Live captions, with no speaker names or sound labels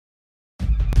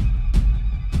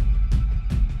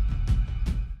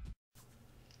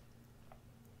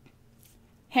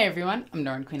Hey everyone, I'm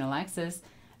NornQueenAlexis,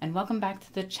 and welcome back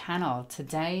to the channel.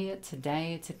 Today,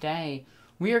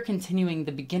 we are continuing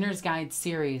the Beginner's Guide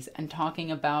series and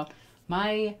talking about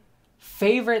my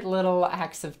favorite little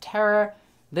acts of terror,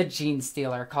 the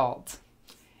Genestealer cult.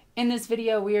 In this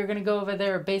video, we are going to go over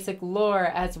their basic lore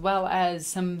as well as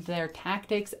some of their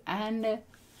tactics and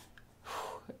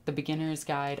the Beginner's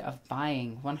Guide of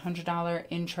buying. $100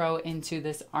 intro into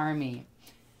this army.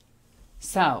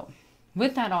 So,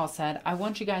 with that all said, I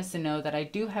want you guys to know that I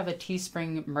do have a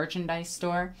Teespring merchandise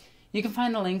store. You can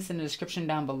find the links in the description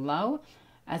down below,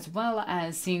 as well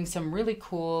as seeing some really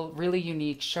cool, really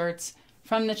unique shirts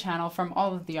from the channel, from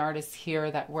all of the artists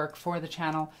here that work for the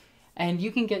channel, and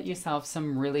you can get yourself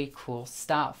some really cool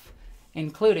stuff,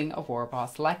 including a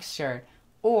Warboss Lex shirt,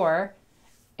 or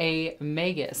a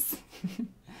Magus.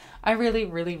 I really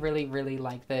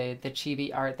like the chibi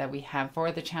art that we have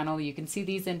for the channel. You can see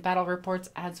these in battle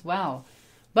reports as well.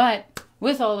 But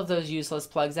with all of those useless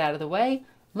plugs out of the way,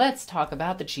 let's talk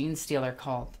about the Genestealer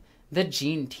cult, the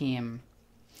Gene Team.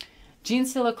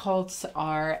 Genestealer cults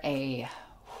are a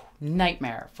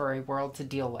nightmare for a world to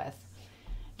deal with.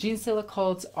 Genestealer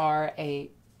cults are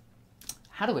a...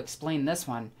 how to explain this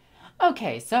one?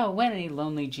 Okay, so when a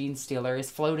lonely Genestealer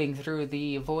is floating through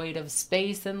the void of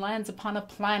space and lands upon a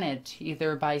planet,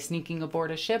 either by sneaking aboard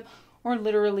a ship or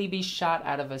literally be shot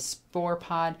out of a spore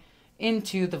pod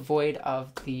into the void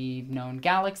of the known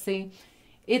galaxy,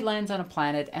 it lands on a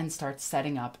planet and starts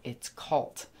setting up its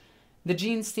cult. The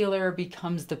Genestealer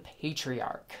becomes the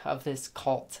patriarch of this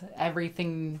cult,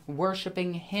 everything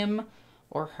worshipping him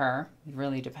or her, it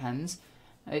really depends.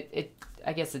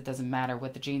 I guess it doesn't matter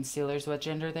what the Genestealers, what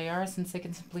gender they are, since they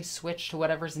can simply switch to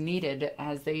whatever's needed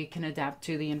as they can adapt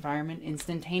to the environment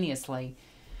instantaneously.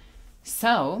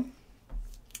 So,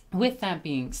 with that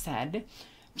being said,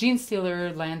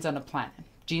 Genestealer lands on a planet.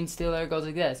 Genestealer goes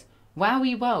like this: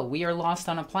 "Wowie woe, we are lost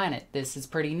on a planet. This is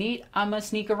pretty neat. I'ma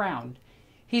sneak around."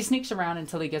 He sneaks around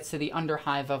until he gets to the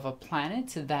underhive of a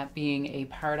planet, that being a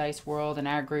paradise world, an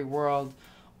agri world,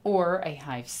 or a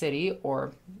hive city,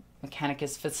 or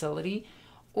Mechanicus facility,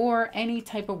 or any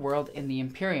type of world in the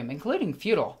Imperium, including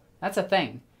feudal. That's a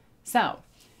thing. So,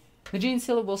 the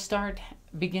Genestealer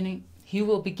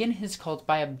will begin his cult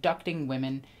by abducting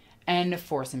women and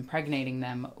force impregnating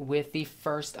them with the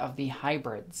first of the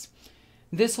hybrids.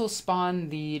 This will spawn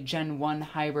the Gen 1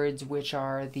 hybrids, which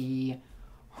are the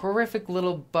horrific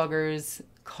little buggers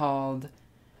called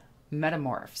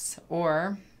metamorphs,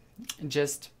 or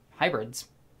just hybrids,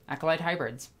 acolyte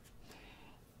hybrids.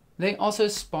 They also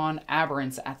spawn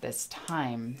aberrants at this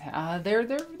time.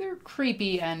 They're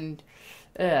creepy and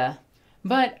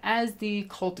but as the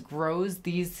cult grows,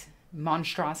 these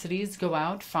monstrosities go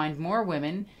out, find more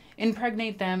women,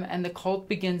 impregnate them, and the cult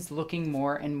begins looking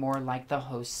more and more like the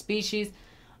host species,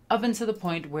 up until the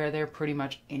point where they're pretty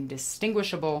much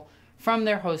indistinguishable from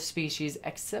their host species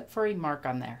except for a mark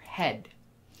on their head.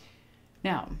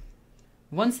 Now,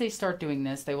 once they start doing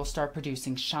this, they will start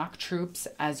producing shock troops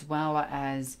as well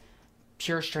as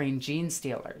pure strain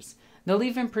Genestealers. They'll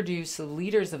even produce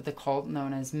leaders of the cult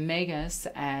known as Magus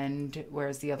and,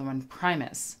 where's the other one,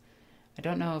 Primus. I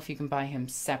don't know if you can buy him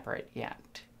separate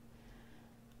yet.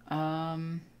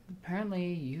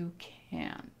 Apparently you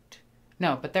can't.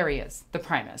 No, but there he is, the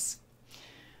Primus.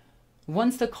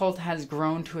 Once the cult has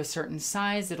grown to a certain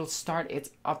size, it'll start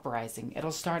its uprising.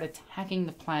 It'll start attacking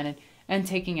the planet and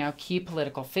taking out key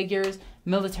political figures,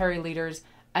 military leaders,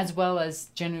 as well as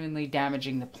genuinely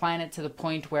damaging the planet to the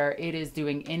point where it is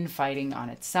doing infighting on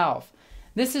itself.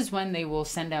 This is when they will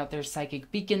send out their psychic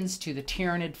beacons to the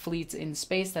Tyranid fleets in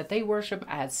space that they worship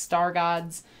as star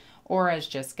gods, or as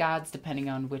just gods, depending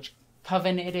on which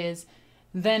coven it is.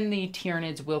 Then the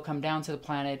Tyranids will come down to the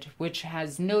planet, which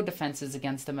has no defenses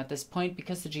against them at this point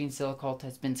because the Genestealer cult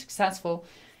has been successful,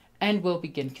 and will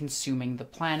begin consuming the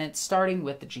planet, starting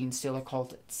with the Genestealer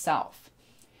cult itself.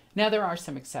 Now, there are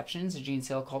some exceptions. The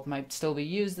Genestealer cult might still be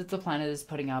used if the planet is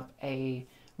putting up a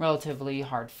relatively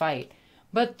hard fight,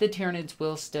 but the Tyranids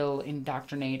will still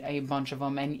indoctrinate a bunch of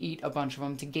them and eat a bunch of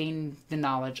them to gain the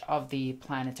knowledge of the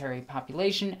planetary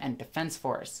population and defense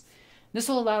force. This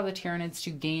will allow the Tyranids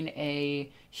to gain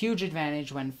a huge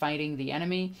advantage when fighting the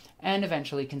enemy and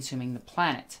eventually consuming the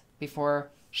planet, before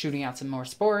shooting out some more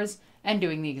spores and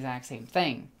doing the exact same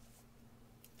thing.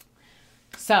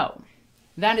 So,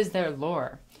 that is their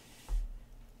lore.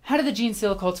 How do the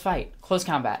Genestealer cults fight? Close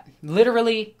combat.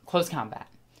 Literally close combat.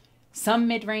 Some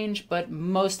mid-range, but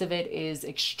most of it is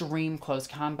extreme close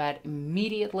combat.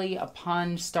 Immediately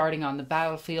upon starting on the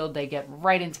battlefield, they get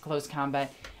right into close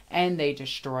combat and they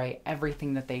destroy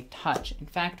everything that they touch. In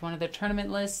fact, one of their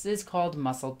tournament lists is called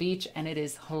Muscle Beach, and it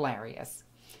is hilarious.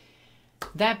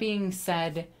 That being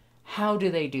said, how do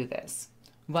they do this?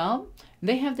 Well,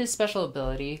 they have this special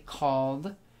ability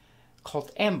called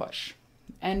Ambush.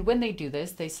 And when they do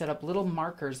this, they set up little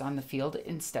markers on the field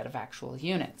instead of actual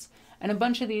units. And a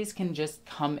bunch of these can just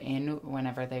come in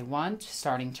whenever they want,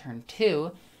 starting turn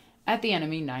 2, at the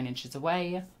enemy 9 inches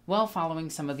away, while following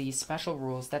some of these special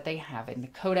rules that they have in the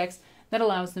Codex that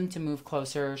allows them to move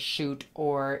closer, shoot,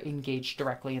 or engage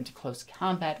directly into close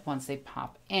combat once they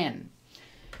pop in.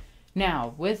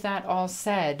 Now, with that all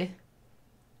said,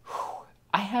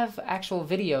 I have actual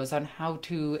videos on how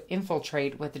to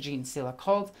infiltrate with the Genestealer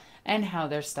cult and how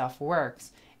their stuff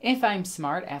works. If I'm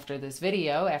smart after this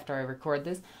video, after I record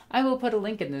this, I will put a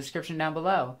link in the description down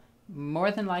below.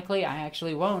 More than likely, I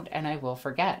actually won't, and I will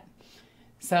forget.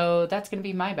 So that's going to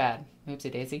be my bad.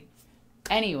 Oopsie daisy.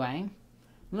 Anyway,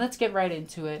 let's get right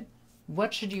into it.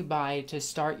 What should you buy to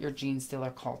start your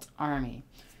Genestealer cult army?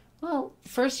 Well,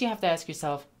 first you have to ask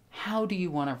yourself, how do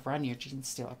you want to run your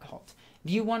Genestealer cult?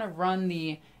 Do you want to run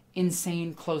the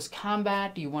insane close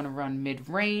combat? Do you want to run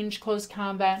mid-range close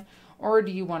combat? Or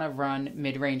do you want to run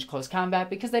mid-range close combat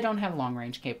because they don't have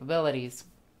long-range capabilities?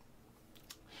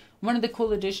 One of the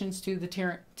cool additions to the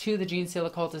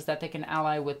Genestealer cult is that they can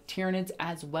ally with Tyranids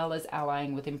as well as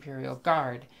allying with Imperial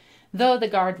Guard, though the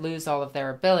Guard lose all of their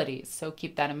abilities, so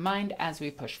keep that in mind as we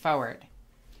push forward.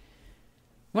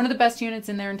 One of the best units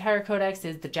in their entire codex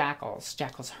is the Jackals.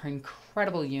 Jackals are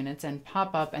incredible units and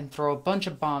pop up and throw a bunch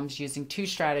of bombs using 2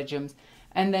 stratagems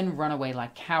and then run away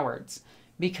like cowards,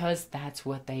 because that's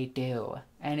what they do,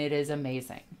 and it is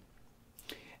amazing.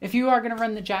 If you are going to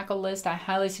run the Jackal list, I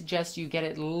highly suggest you get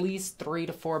at least 3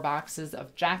 to 4 boxes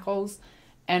of Jackals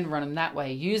and run them that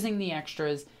way, using the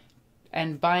extras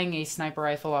and buying a sniper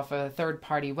rifle off a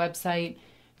third-party website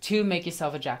to make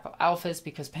yourself a Jackal Alphas,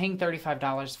 because paying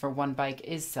 $35 for 1 bike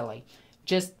is silly.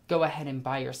 Just go ahead and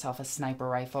buy yourself a sniper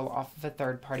rifle off of a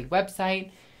third-party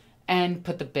website and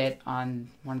put the bit on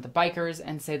one of the bikers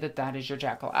and say that that is your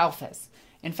Jackal Alphas.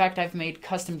 In fact, I've made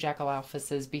custom Jackal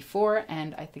Alphases before,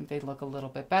 and I think they look a little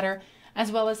bit better,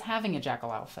 as well as having a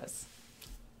Jackal Alphas.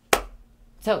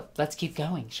 So, let's keep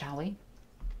going, shall we?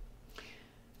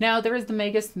 Now, there is the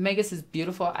Magus. Magus is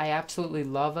beautiful. I absolutely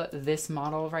love this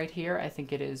model right here. I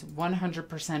think it is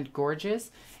 100%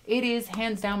 gorgeous. It is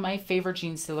hands down my favorite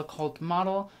Genestealer cult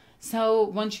model. So,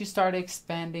 once you start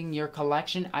expanding your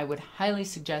collection, I would highly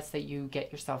suggest that you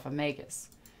get yourself a Magus.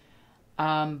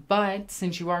 But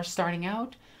since you are starting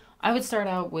out, I would start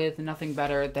out with nothing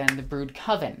better than the Brood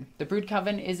Coven. The Brood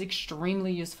Coven is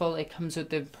extremely useful. It comes with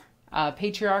the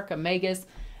Patriarch, a Magus,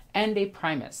 and a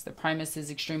Primus. The Primus is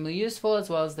extremely useful,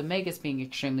 as well as the Magus being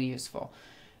extremely useful.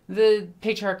 The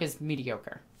Patriarch is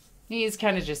mediocre. He's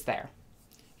kind of just there.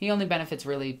 He only benefits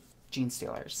really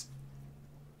Genestealers.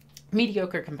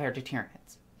 Mediocre compared to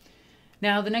Tyranids.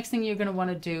 Now, the next thing you're going to want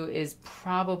to do is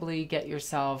probably get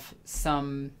yourself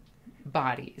some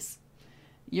bodies.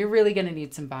 You're really going to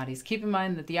need some bodies. Keep in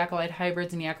mind that the Acolyte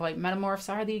Hybrids and the Acolyte Metamorphs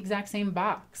are the exact same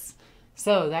box.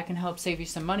 So that can help save you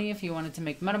some money if you wanted to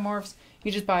make Metamorphs.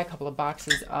 You just buy a couple of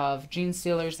boxes of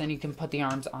Genestealers, and you can put the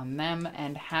arms on them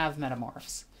and have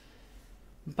Metamorphs.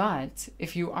 But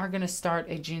if you are going to start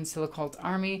a Genestealer cult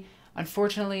army,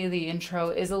 unfortunately the intro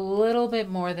is a little bit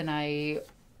more than I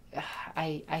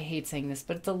hate saying this,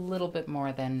 but it's a little bit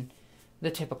more than the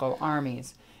typical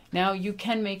armies. Now, you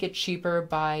can make it cheaper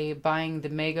by buying the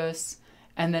Magus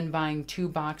and then buying 2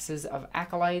 boxes of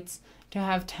Acolytes to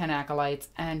have 10 Acolytes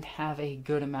and have a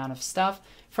good amount of stuff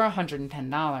for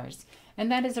 $110.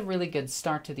 And that is a really good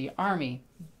start to the army.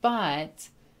 But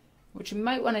what you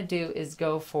might want to do is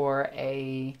go for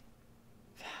a...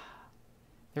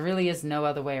 There really is no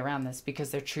other way around this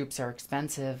because their troops are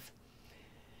expensive.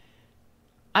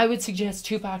 I would suggest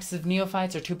 2 boxes of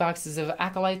Neophytes or 2 boxes of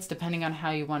Acolytes, depending on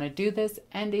how you want to do this,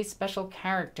 and a special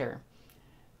character.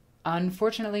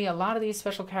 Unfortunately, a lot of these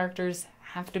special characters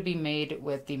have to be made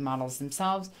with the models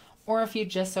themselves, or if you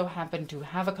just so happen to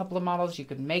have a couple of models, you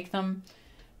could make them.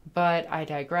 But I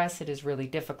digress, it is really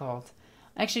difficult.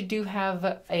 I actually do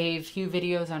have a few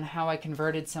videos on how I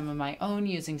converted some of my own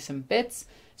using some bits.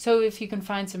 So if you can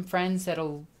find some friends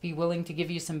that'll be willing to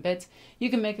give you some bits, you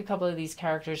can make a couple of these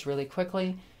characters really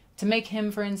quickly. To make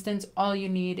him, for instance, all you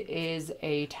need is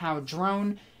a Tau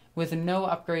drone with no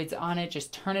upgrades on it.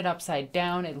 Just turn it upside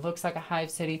down. It looks like a hive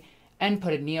city, and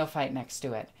put a Neophyte next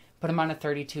to it. Put him on a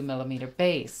 32mm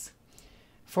base.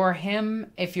 For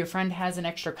him, if your friend has an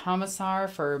extra Commissar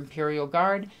for Imperial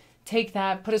Guard, take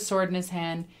that, put a sword in his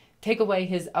hand, take away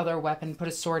his other weapon, put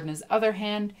a sword in his other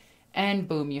hand, and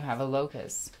boom, you have a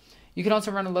Locust. You can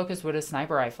also run a Locust with a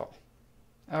sniper rifle.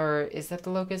 Or is that the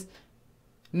Locust?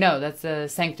 No, that's the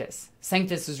Sanctus.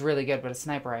 Sanctus is really good with a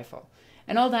sniper rifle.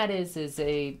 And all that is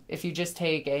if you just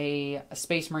take a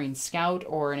Space Marine Scout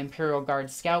or an Imperial Guard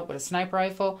Scout with a sniper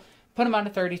rifle, put them on a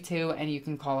 32, and you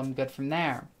can call them good from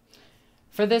there.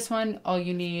 For this one, all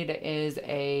you need is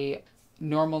a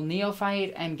normal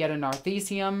Neophyte and get an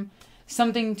Arthesium,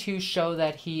 something to show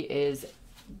that he is,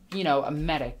 you know, a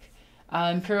medic.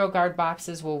 Imperial Guard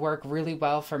boxes will work really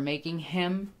well for making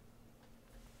him.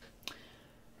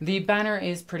 The banner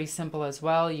is pretty simple as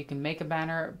well. You can make a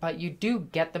banner, but you do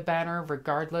get the banner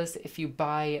regardless. If you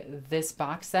buy this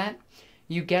box set,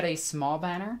 you get a small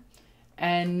banner,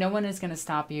 and no one is going to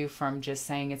stop you from just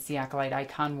saying it's the Acolyte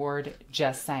Icon Ward,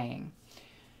 just saying.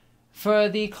 For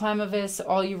the Clamavis,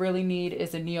 all you really need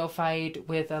is a Neophyte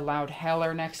with a Loud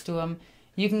Hailer next to him.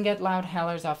 You can get Loud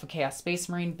Hailers off of Chaos Space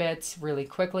Marine bits really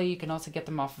quickly. You can also get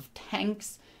them off of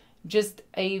tanks. Just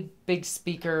a big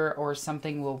speaker or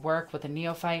something will work with a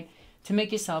Neophyte to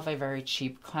make yourself a very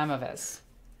cheap Clamavis.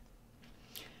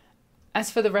 As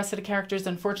for the rest of the characters,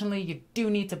 unfortunately, you do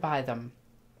need to buy them.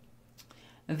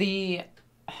 There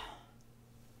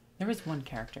is one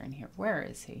character in here. Where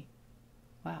is he?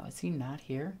 Wow, is he not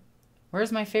here?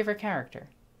 Where's my favorite character?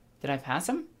 Did I pass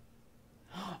him?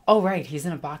 Oh, right, he's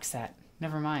in a box set.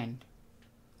 Never mind.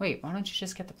 Wait, why don't you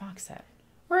just get the box set?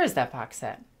 Where is that box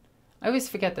set? I always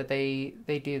forget that they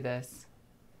do this.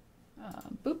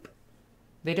 Boop.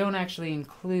 They don't actually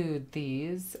include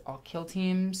these, all kill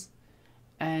teams.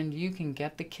 And you can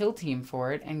get the kill team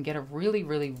for it and get a really,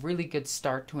 really, really good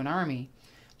start to an army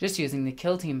just using the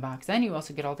kill team box. And you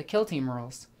also get all the kill team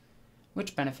rules,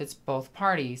 which benefits both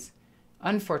parties.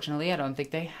 Unfortunately, I don't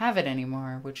think they have it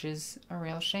anymore, which is a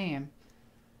real shame.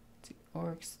 Let's see,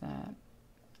 Orks, that.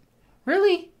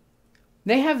 Really?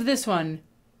 They have this one,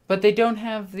 but they don't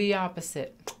have the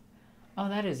opposite. Oh,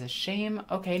 that is a shame.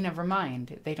 Okay, never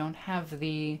mind. They don't have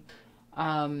the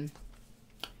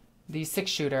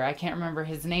 6-shooter. I can't remember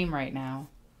his name right now.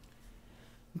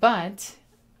 But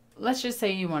let's just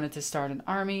say you wanted to start an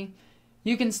army.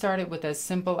 You can start it with as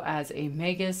simple as a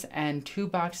Magus and 2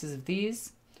 boxes of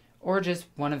these, or just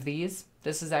one of these.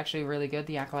 This is actually really good,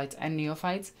 the Acolytes and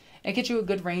Neophytes. It gets you a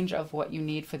good range of what you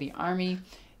need for the army.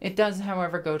 It does,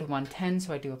 however, go to 110,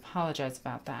 so I do apologize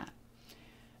about that.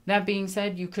 That being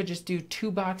said, you could just do 2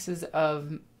 boxes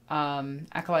of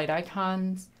Acolyte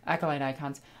Hybrids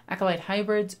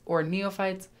or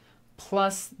Neophytes,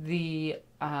 plus the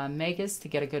Magus to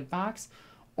get a good box.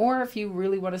 Or if you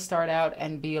really want to start out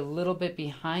and be a little bit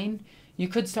behind, you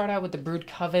could start out with the Brood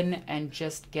Coven and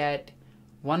just get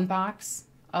 1 box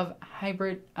of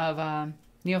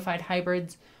Neophyte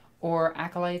Hybrids or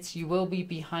Acolytes. You will be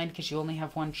behind because you only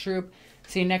have 1 troop,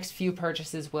 so your next few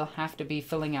purchases will have to be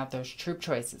filling out those troop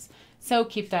choices. So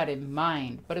keep that in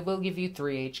mind, but it will give you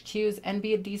 3 HQs and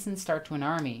be a decent start to an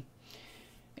army.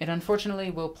 It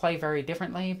unfortunately will play very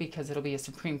differently because it'll be a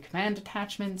Supreme Command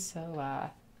attachment,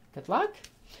 so good luck.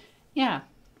 Yeah.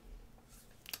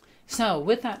 So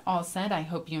with that all said, I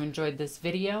hope you enjoyed this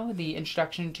video, the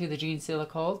introduction to the Genestealer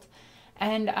cult,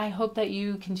 and I hope that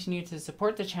you continue to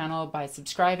support the channel by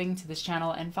subscribing to this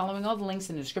channel and following all the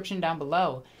links in the description down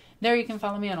below. There you can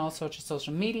follow me on all sorts of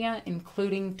social media,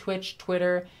 including Twitch,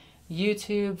 Twitter,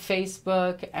 YouTube,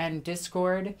 Facebook, and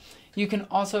Discord. You can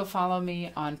also follow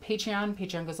me on Patreon.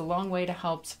 Patreon goes a long way to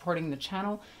help supporting the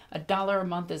channel. $1 a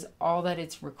month is all that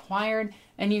it's required,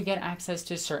 and you get access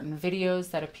to certain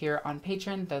videos that appear on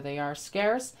Patreon, though they are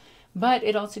scarce. But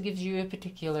it also gives you a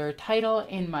particular title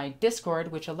in my Discord,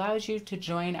 which allows you to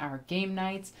join our game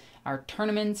nights, our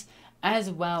tournaments, as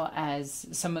well as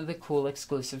some of the cool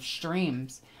exclusive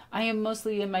streams. I am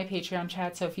mostly in my Patreon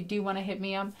chat, so if you do want to hit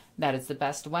me up, that is the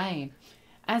best way.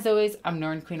 As always, I'm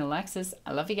NornQueenAlexis.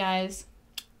 I love you guys.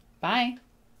 Bye.